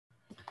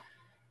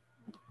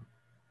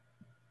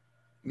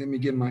Let me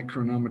get my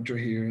chronometer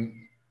here.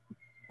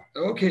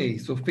 Okay,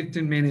 so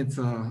 15 minutes.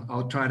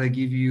 I'll try to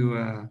give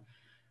you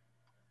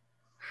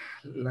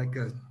like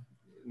a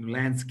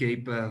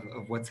landscape of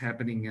what's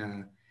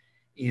happening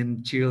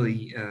in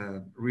Chile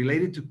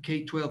related to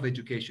K-12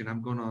 education.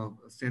 I'm going to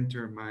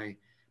center my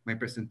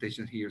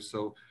presentation here.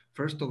 So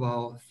first of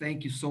all,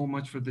 thank you so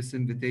much for this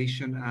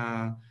invitation.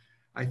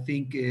 I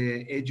think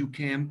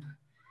EduCamp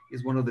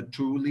is one of the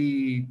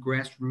truly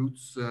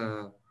grassroots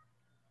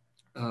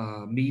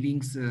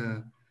meetings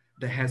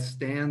that has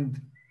stand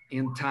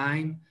in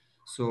time.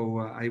 So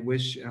I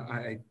wish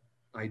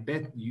I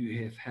bet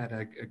you have had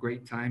a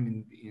great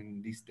time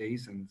in these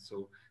days, and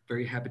so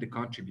very happy to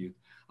contribute.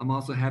 I'm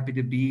also happy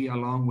to be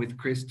along with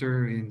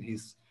Krister in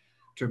his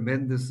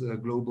tremendous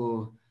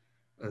global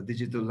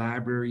digital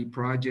library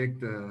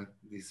project,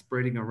 is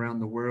spreading around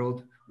the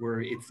world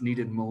where it's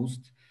needed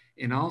most.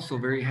 And also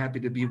very happy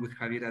to be with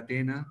Javier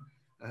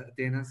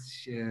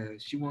Atenas.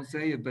 She won't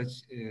say it, but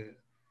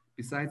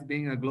besides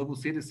being a global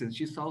citizen,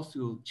 she's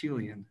also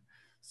Chilean.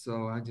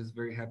 So I'm just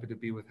very happy to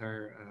be with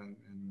her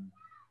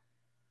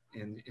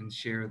and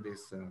share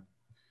this.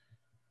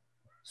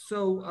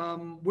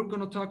 We're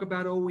going to talk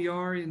about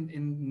OER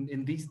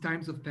in these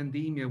times of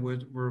pandemia,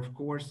 where of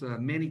course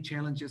many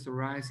challenges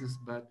arises,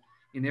 but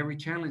in every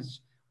challenge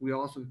we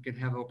also can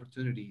have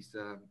opportunities,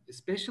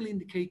 especially in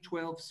the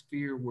K-12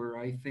 sphere, where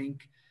I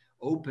think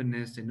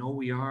openness and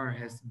OER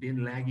has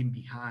been lagging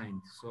behind.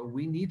 So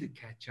we need to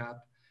catch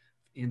up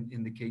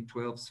in the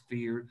K-12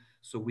 sphere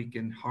so we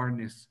can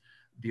harness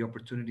the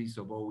opportunities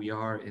of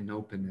OER and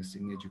openness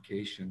in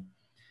education.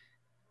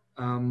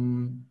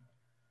 Um,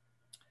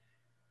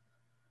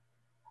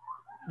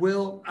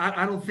 Well,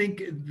 I don't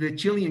think the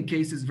Chilean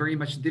case is very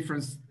much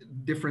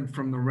different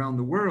from around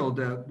the world.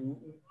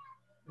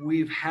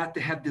 We've had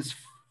to have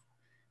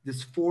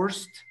this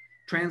forced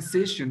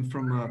transition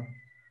from a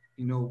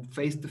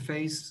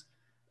face-to-face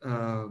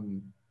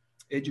um,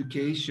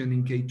 education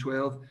in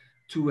K-12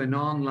 to an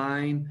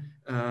online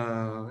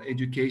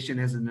education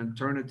as an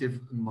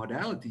alternative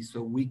modality,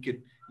 so we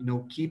could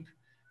keep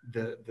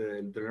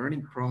the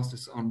learning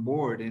process on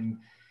board. And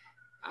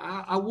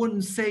I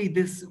wouldn't say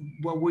this.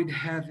 What we'd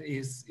have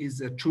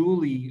is a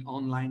truly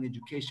online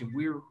education.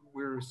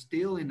 We're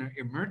still in an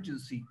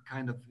emergency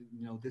kind of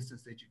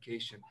distance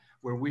education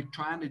where we're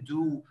trying to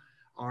do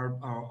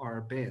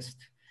our best.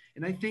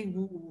 And I think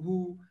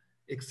who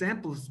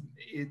examples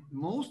it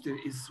most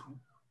is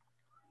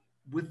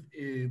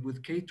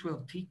with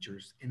K-12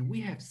 teachers, and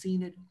we have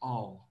seen it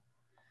all.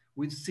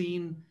 We've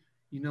seen,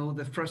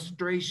 the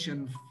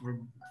frustration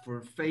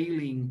for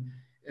failing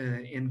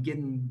and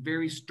getting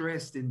very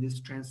stressed in this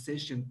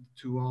transition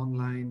to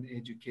online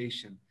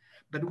education.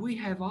 But we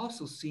have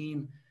also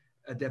seen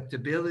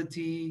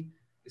adaptability,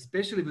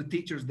 especially with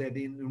teachers that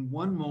in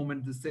one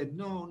moment they said,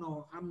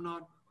 no,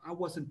 I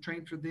wasn't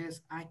trained for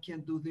this, I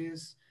can't do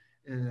this.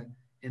 Uh,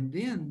 and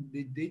then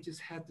they just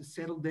had to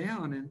settle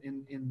down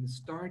and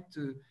start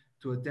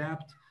to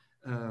adapt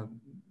uh,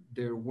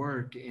 their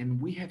work. And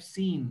we have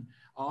seen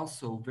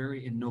also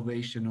very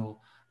innovational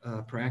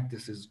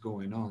practices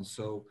going on.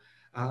 So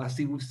I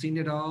see we've seen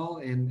it all,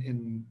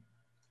 and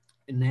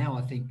now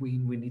I think we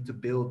need to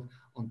build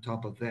on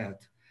top of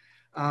that.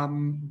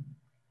 Um,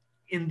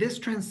 in this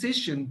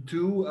transition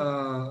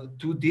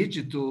to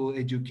digital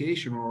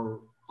education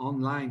or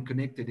online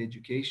connected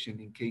education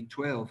in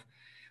K-12,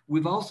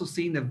 we've also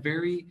seen a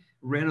very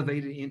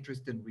renovated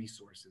interest in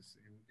resources,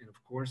 and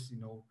of course,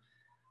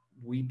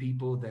 we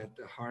people that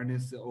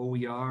harness the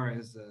OER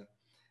as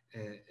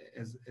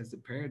a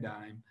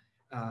paradigm,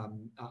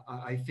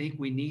 I think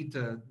we need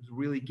to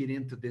really get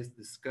into this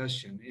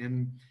discussion.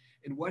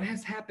 And what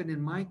has happened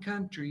in my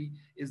country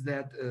is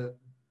that the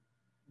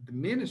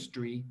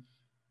ministry,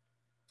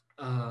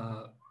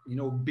 uh,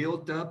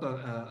 built up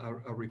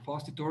a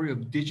repository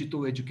of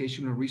digital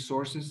educational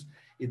resources.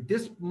 At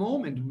this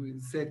moment, we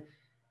said,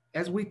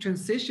 as we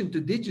transition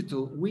to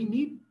digital, we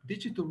need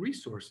digital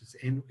resources,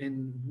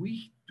 and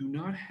we do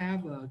not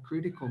have a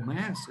critical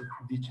mass of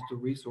digital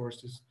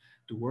resources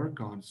to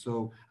work on.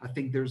 So I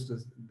think there's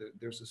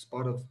a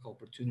spot of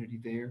opportunity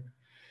there.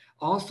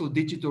 Also,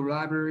 digital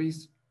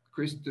libraries.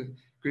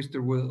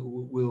 Krista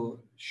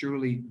will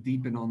surely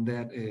deepen on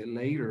that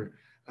later.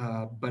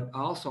 But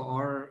also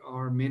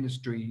our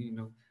ministry,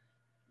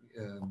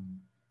 um,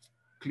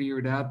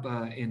 cleared up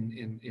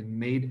and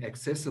made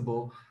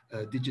accessible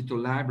digital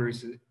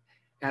libraries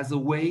as a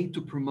way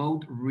to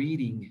promote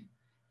reading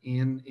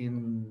in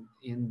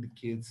the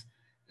kids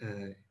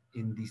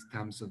in these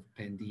times of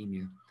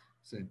pandemia.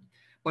 So,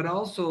 but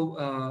also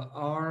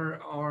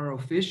our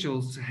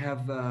officials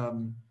have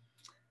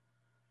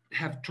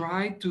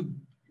tried to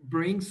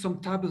bring some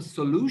type of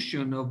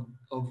solution of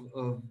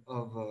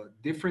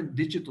different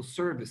digital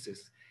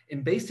services.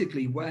 And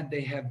basically, what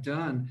they have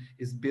done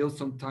is build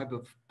some type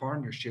of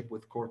partnership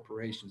with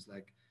corporations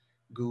like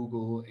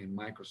Google and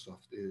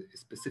Microsoft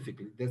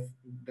specifically.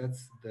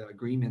 That's the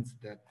agreements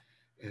that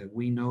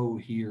we know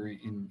here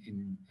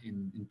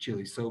in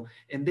Chile. So,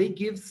 and they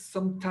give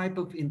some type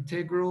of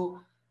integral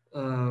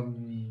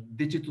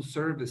digital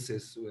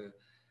services.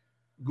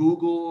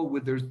 Google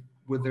with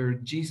their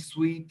G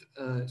Suite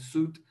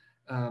suite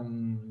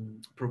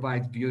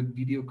provides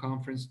video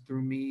conference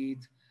through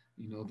Meet.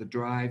 You know, the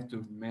Drive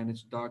to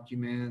manage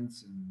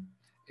documents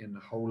and a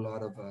whole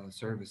lot of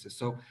services.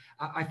 So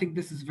I think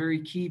this is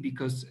very key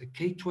because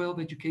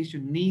K-12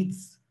 education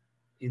needs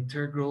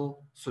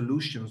integral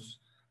solutions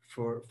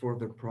for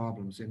their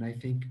problems, and I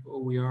think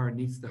OER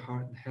needs to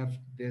have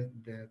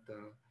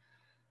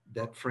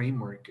that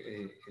framework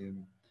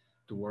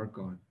to work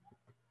on.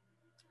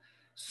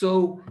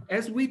 So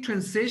as we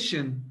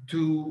transition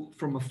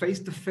from a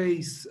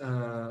face-to-face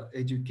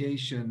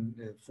education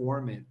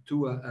format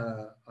to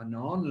an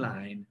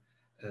online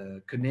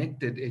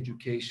connected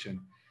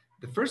education,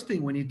 the first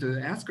thing we need to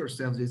ask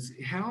ourselves is,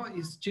 how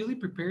is Chile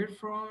prepared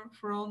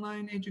for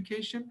online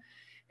education?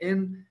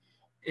 And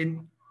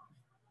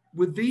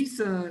with these,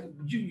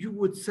 you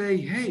would say,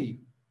 hey,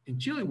 in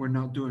Chile we're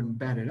not doing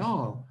bad at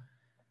all.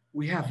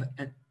 We have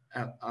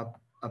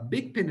a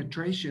big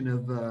penetration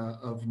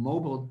of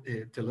mobile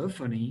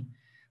telephony,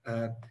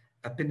 uh,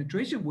 a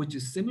penetration which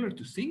is similar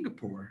to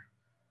Singapore.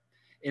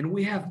 And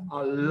we have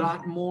a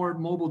lot more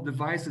mobile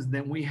devices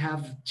than we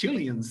have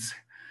Chileans.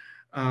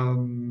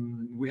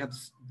 We have,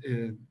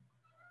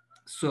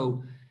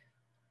 so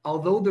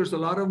although there's a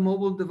lot of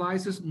mobile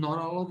devices, not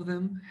all of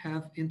them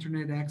have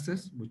internet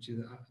access, which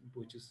is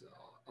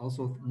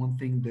also one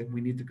thing that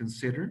we need to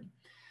consider.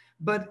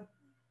 But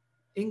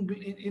in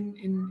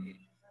in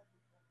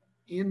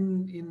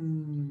in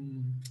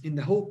in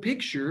the whole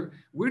picture,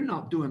 we're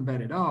not doing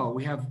bad at all.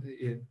 We have,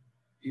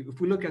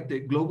 if we look at the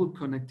global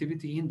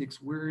connectivity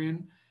index, we're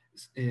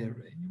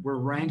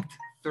ranked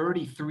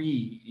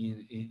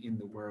 33 in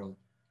the world.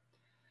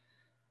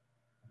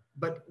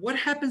 But what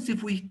happens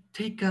if we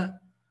take a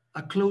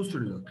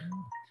closer look?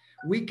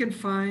 We can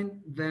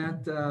find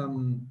that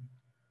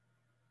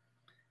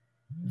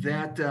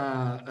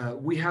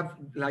we have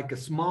like a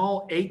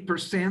small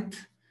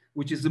 8%,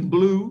 which is in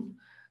blue,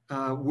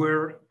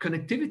 where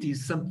connectivity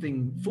is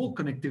something, full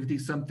connectivity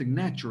is something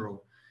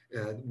natural.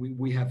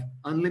 We have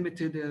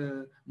unlimited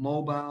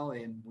mobile,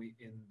 and we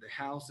in the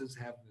houses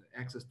have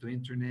access to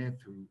internet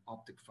through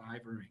optic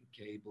fiber and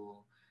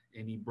cable,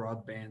 any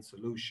broadband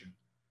solution.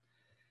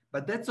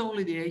 But that's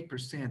only the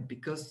 8%,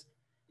 because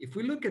if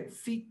we look at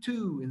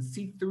C2 and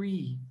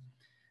C3,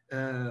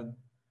 uh,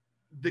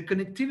 the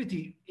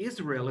connectivity is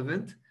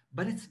relevant,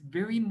 but it's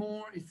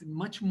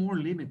much more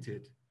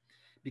limited,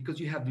 because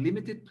you have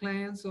limited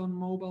plans on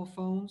mobile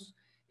phones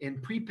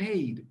and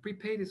prepaid.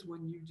 Prepaid is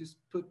when you just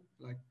put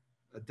like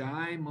a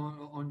dime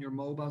on your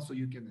mobile so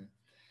you can.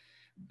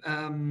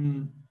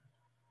 Um,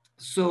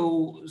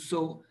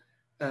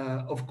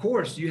 of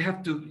course, you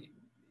have to,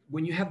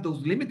 when you have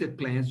those limited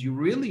plans,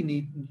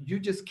 you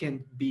just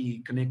can't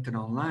be connected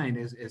online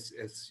as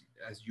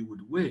you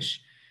would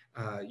wish.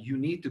 You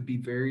need to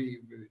be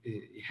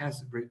it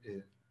has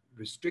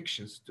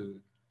restrictions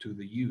to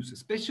the use,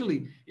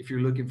 especially if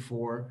you're looking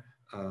for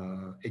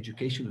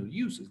educational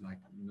uses like,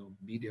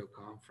 video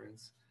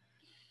conference.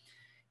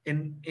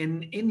 And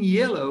in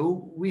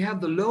yellow, we have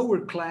the lower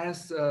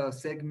class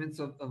segments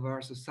of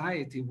our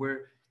society,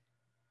 where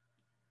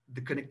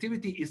the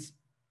connectivity is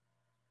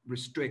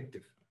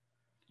restrictive.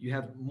 You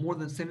have more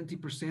than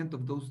 70%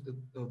 of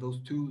those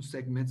two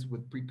segments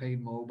with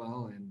prepaid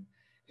mobile,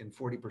 and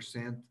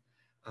 40%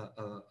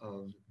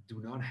 do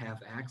not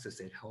have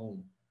access at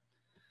home.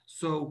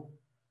 So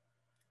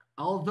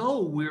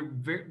although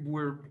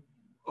we're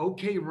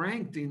okay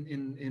ranked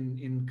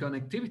in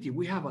connectivity,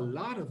 we have a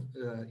lot of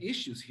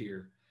issues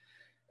here,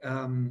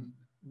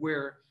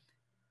 where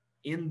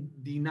in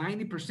the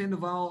 90%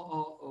 of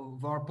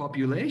our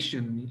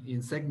population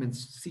in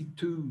segments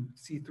C2,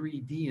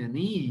 C3, D, and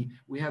E,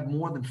 we have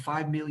more than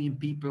 5 million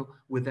people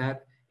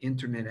without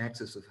internet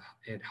access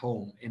at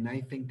home. And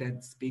I think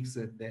that speaks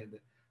that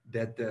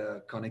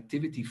the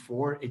connectivity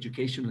for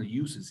educational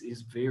uses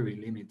is very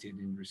limited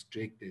and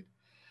restricted.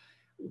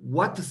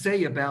 What to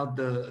say about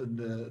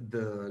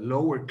the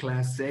lower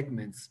class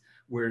segments,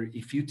 where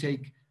if you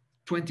take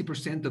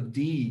 20% of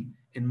D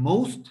and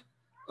most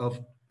of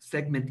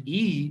segment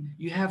E,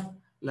 you have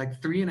like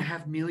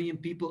 3.5 million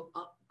people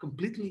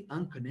completely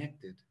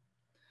unconnected.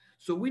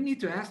 So we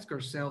need to ask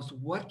ourselves,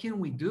 what can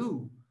we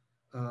do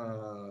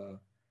to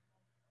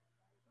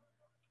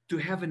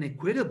have an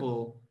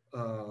equitable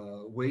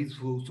ways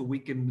so we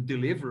can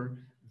deliver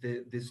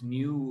this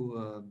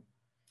new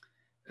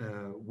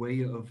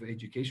way of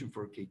education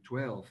for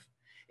K-12.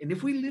 And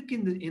if we look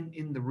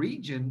in the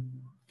region,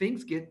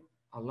 things get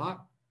a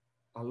lot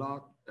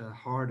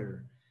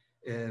harder.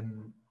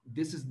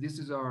 This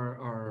is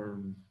our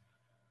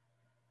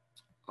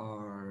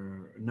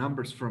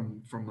numbers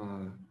from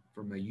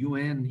a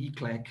UN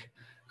ECLAC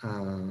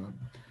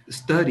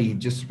study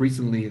just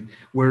recently,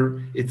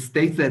 where it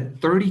states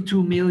that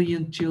 32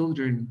 million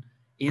children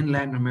in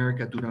Latin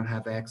America do not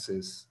have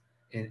access,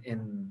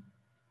 and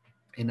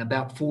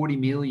about 40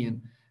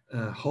 million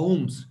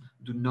homes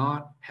do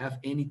not have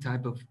any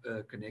type of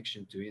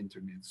connection to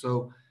internet.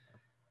 So,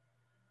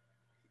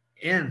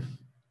 and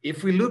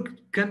if we look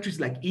countries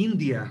like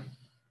India,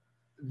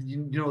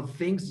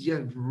 things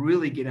just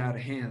really get out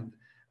of hand,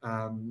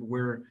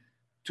 where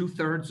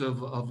two-thirds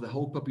of the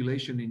whole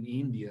population in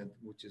India,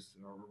 which is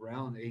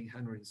around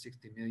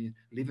 860 million,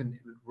 live in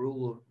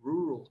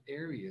rural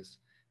areas.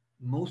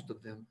 Most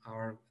of them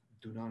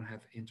do not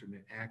have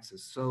internet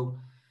access. So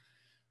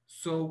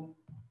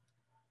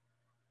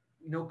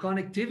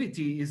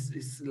connectivity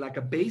is like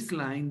a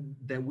baseline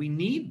that we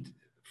need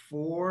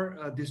for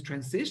this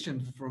transition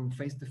from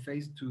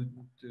face-to-face to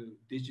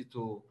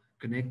digital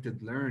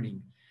connected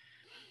learning.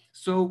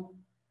 So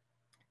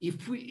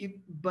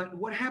but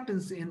what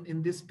happens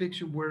in this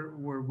picture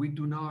where we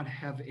do not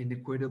have an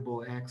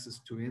equitable access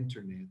to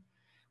internet?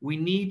 We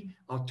need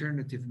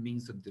alternative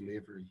means of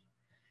delivery.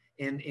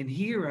 And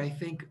here, I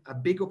think a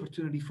big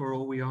opportunity for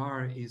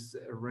OER is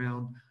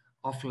around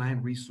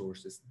offline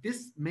resources.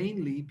 This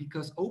mainly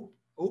because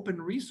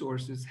open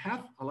resources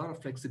have a lot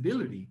of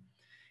flexibility,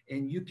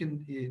 and you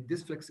can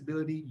this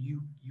flexibility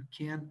you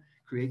can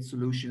create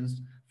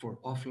solutions for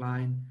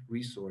offline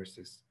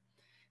resources.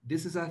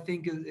 This is, I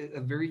think,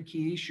 a very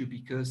key issue,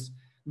 because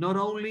not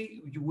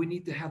only we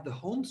need to have the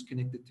homes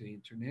connected to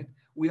internet,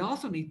 we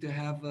also need to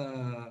have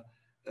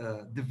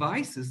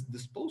devices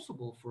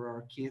disposable for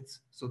our kids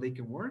so they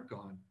can work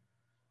on.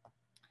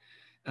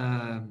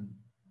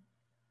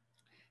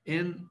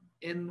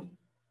 And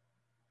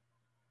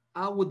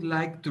I would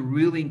like to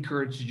really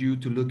encourage you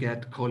to look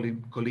at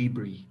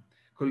Colibri.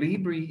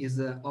 Colibri is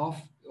an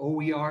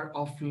OER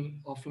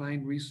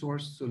offline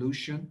resource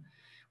solution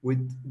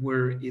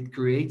where it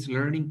creates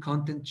learning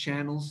content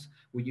channels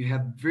where you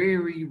have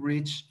very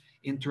rich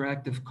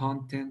interactive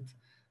content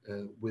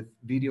with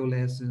video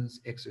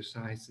lessons,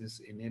 exercises,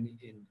 and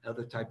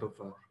other type of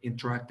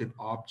interactive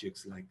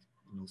objects like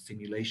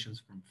simulations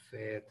from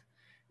FED,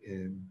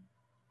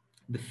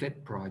 the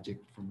FED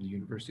project from the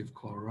University of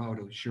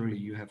Colorado. Surely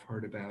you have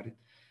heard about it.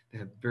 They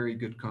have very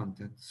good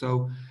content.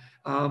 So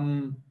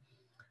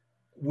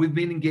we've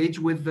been engaged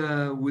with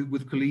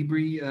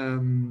Colibri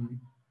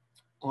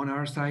on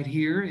our side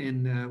here,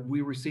 and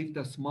we received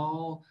a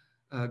small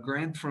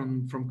grant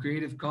from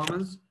Creative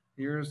Commons.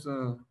 Here's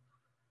so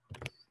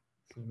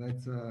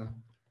that's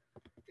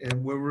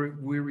and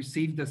we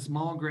received a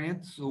small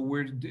grant, so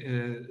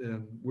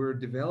we're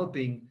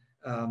developing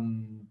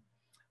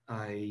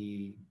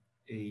a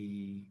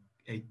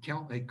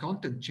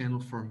content channel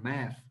for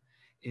math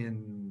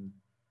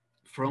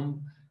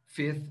from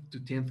 5th to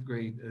 10th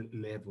grade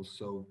level.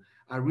 So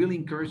I really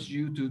encourage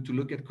you to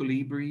look at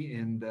Colibri,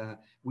 and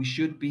we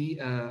should be,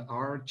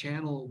 our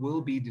channel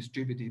will be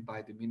distributed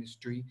by the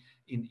ministry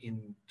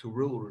to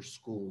rural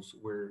schools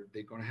where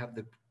they're going to have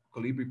the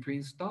Colibri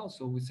pre-installed.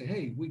 So we say,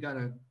 hey, we got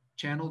a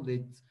channel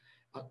that's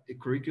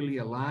curricularly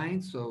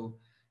aligned, so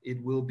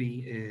it will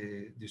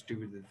be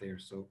distributed there.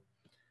 So,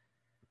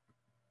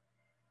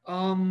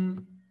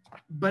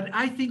 but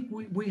I think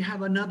we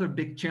have another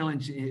big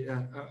challenge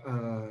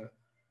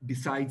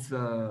besides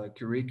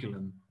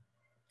curriculum.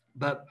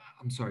 But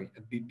I'm sorry,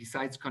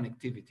 besides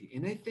connectivity.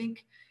 And I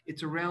think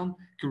it's around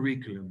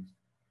curriculum.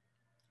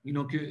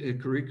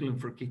 Curriculum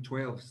for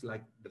K-12 is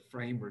like the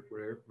framework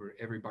where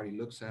everybody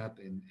looks up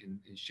and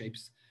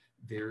shapes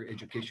their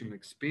educational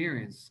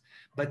experience.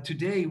 But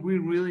today we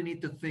really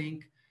need to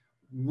think,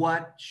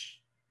 what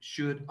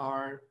should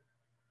our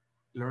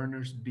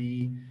learners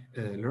be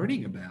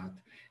learning about?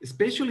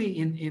 Especially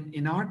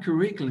in our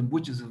curriculum,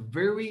 which is a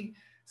very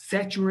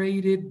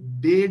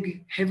saturated,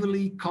 big,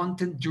 heavily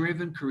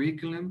content-driven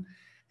curriculum.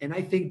 And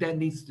I think that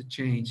needs to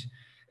change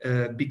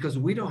because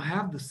we don't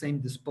have the same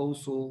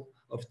disposal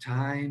of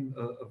time,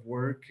 of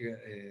work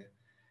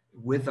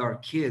with our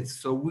kids.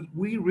 So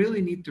we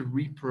really need to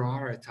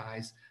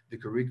reprioritize the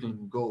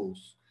curriculum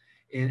goals.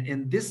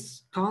 And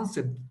this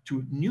concept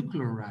to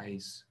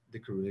nuclearize the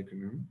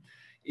curriculum,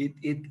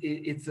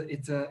 it's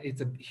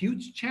a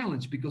huge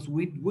challenge, because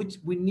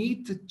we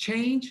need to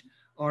change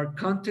our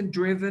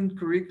content-driven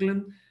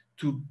curriculum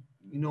to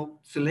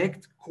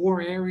select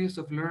core areas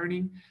of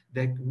learning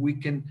that we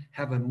can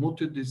have a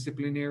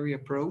multidisciplinary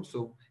approach.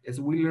 So as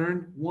we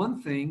learn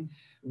one thing,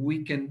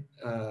 we can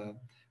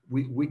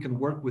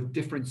work with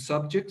different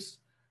subjects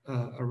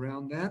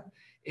around that,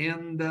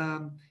 and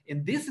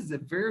this is a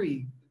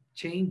very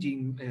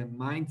changing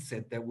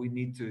mindset that we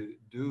need to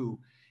do,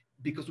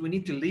 because we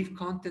need to leave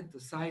content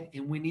aside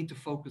and we need to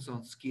focus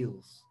on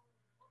skills,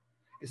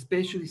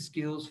 especially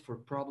skills for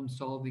problem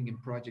solving and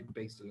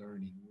project-based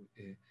learning,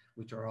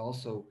 which are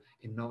also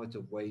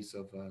innovative ways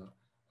of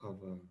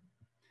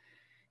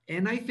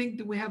and I think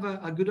that we have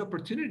a good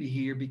opportunity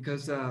here,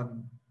 because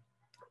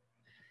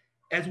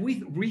as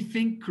we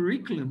rethink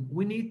curriculum,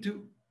 we need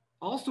to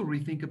also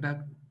rethink about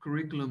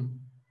curriculum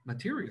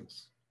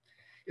materials.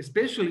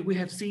 Especially, we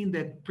have seen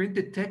that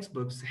printed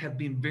textbooks have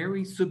been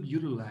very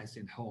subutilized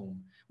in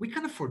home. We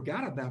kind of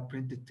forgot about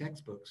printed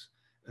textbooks.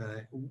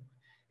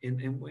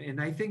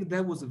 And I think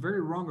that was a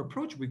very wrong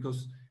approach,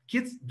 because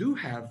kids do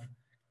have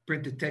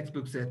printed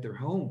textbooks at their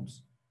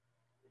homes,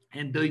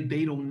 and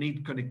they don't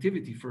need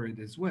connectivity for it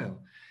as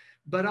well.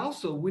 But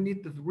also, we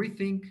need to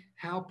rethink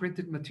how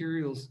printed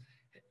materials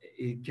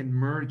can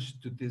merge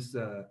to this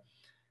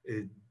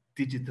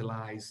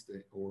digitalized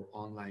or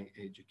online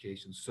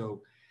education.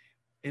 So,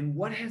 and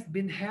what has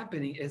been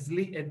happening,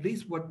 at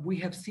least what we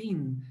have seen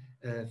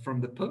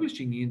from the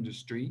publishing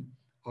industry,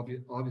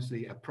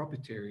 obviously a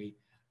proprietary,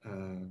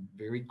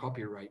 very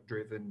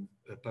copyright-driven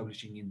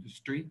publishing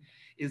industry,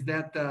 is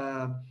that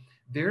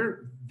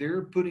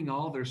they're putting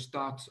all their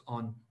stocks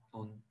on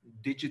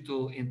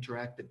digital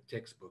interactive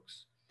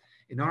textbooks.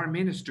 And our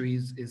ministry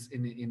is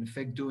in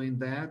effect doing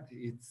that.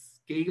 It's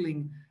scaling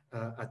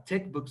a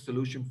textbook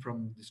solution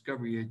from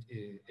Discovery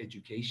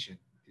Education,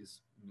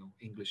 is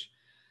English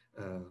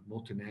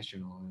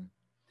multinational.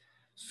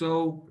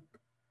 So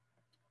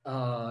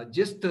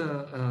just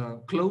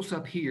close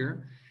up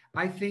here,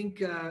 I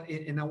think,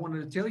 and I wanted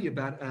to tell you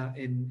about,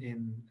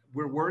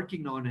 we're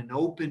working on an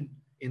open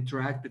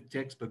interactive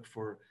textbook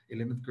for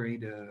 11th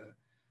grade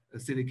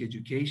civic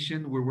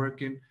education. We're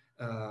working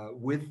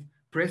with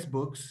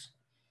Pressbooks.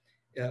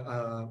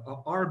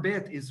 Our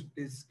bet is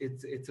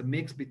it's a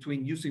mix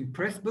between using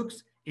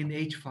Pressbooks and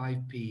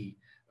H5P.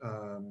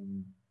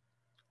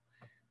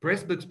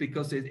 Pressbooks,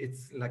 because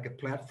it's like a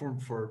platform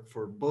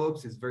for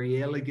books. It's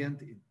very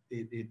elegant.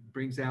 It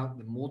brings out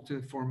the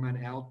multi-format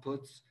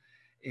outputs,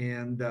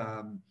 and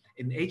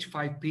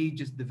H5P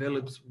just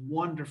develops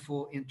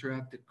wonderful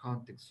interactive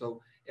content.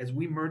 So as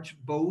we merge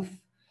both,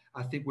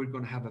 I think we're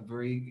going to have a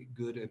very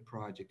good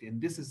project.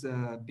 And this is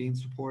being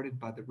supported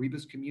by the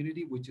Rebus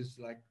community, which is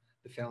like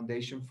the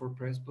foundation for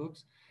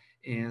Pressbooks,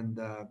 and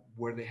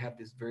where they have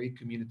this very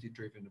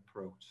community-driven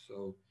approach.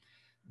 So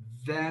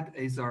that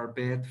is our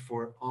bet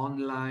for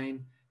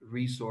online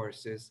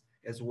resources,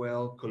 as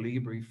well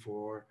Colibri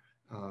for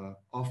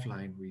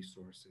offline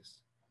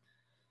resources.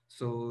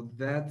 So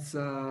that's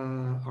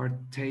our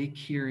take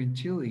here in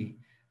Chile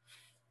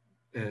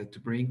to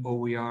bring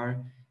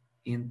OER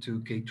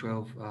into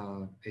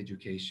K-12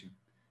 education.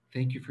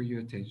 Thank you for your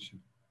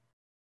attention.